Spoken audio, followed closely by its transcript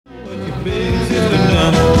The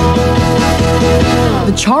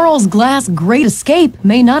Charles Glass Great Escape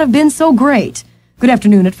may not have been so great. Good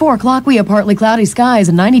afternoon. At 4 o'clock, we have partly cloudy skies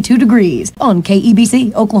and 92 degrees on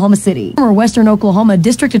KEBC, Oklahoma City. Former Western Oklahoma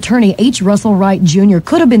District Attorney H. Russell Wright Jr.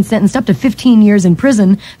 could have been sentenced up to 15 years in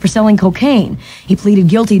prison for selling cocaine. He pleaded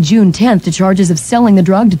guilty June 10th to charges of selling the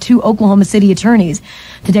drug to 2 Oklahoma City attorneys.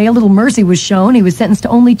 Today, a little mercy was shown. He was sentenced to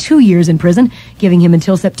only 2 years in prison, giving him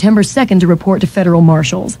until September 2nd to report to federal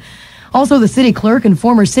marshals. Also, the city clerk and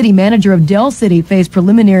former city manager of Del City face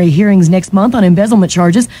preliminary hearings next month on embezzlement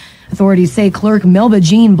charges. Authorities say clerk Melba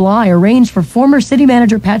Jean Bly arranged for former city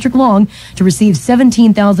manager Patrick Long to receive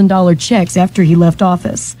 $17,000 checks after he left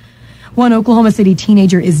office. One Oklahoma City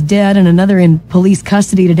teenager is dead and another in police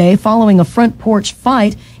custody today following a front porch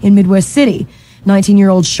fight in Midwest City.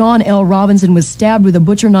 19-year-old Sean L. Robinson was stabbed with a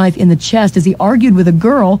butcher knife in the chest as he argued with a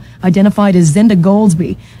girl identified as Zenda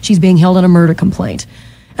Goldsby. She's being held on a murder complaint.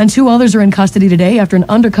 And 2 others are in custody today after an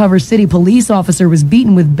undercover city police officer was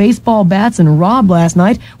beaten with baseball bats and robbed last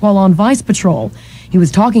night while on vice patrol. He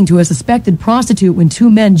was talking to a suspected prostitute when 2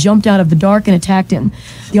 men jumped out of the dark and attacked him.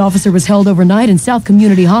 The officer was held overnight in South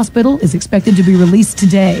Community Hospital, is expected to be released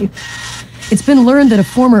today. It's been learned that a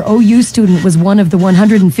former OU student was one of the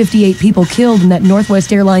 158 people killed in that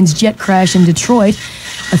Northwest Airlines jet crash in Detroit.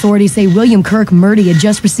 Authorities say William Kirk Murdy had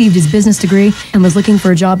just received his business degree and was looking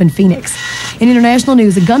for a job in Phoenix. In international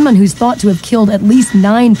news, a gunman who's thought to have killed at least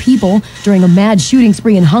 9 people during a mad shooting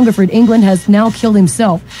spree in Hungerford, England, has now killed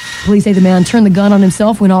himself. Police say the man turned the gun on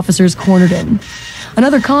himself when officers cornered him.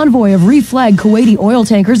 Another convoy of reflagged Kuwaiti oil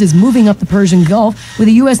tankers is moving up the Persian Gulf with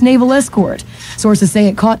a U.S. naval escort. Sources say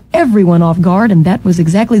it caught everyone off guard, and that was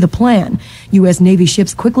exactly the plan. U.S. Navy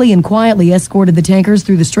ships quickly and quietly escorted the tankers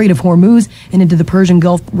through the Strait of Hormuz and into the Persian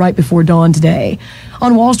Gulf right before dawn today.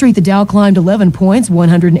 On Wall Street, the Dow climbed 11 points,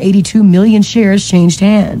 182 million shares changed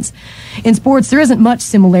hands. In sports, there isn't much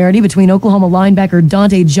similarity between Oklahoma linebacker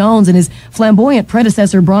Dante Jones and his flamboyant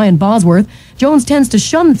predecessor Brian Bosworth. Jones tends to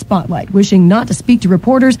shun the spotlight, wishing not to speak to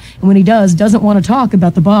reporters, and when he does, doesn't want to talk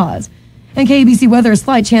about the Boz. And KEBC weather, a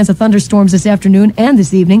slight chance of thunderstorms this afternoon and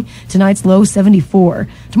this evening. Tonight's low 74.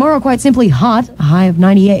 Tomorrow, quite simply hot, a high of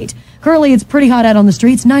 98. Currently, it's pretty hot out on the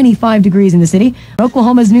streets, 95 degrees in the city.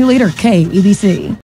 Oklahoma's new leader, KEBC.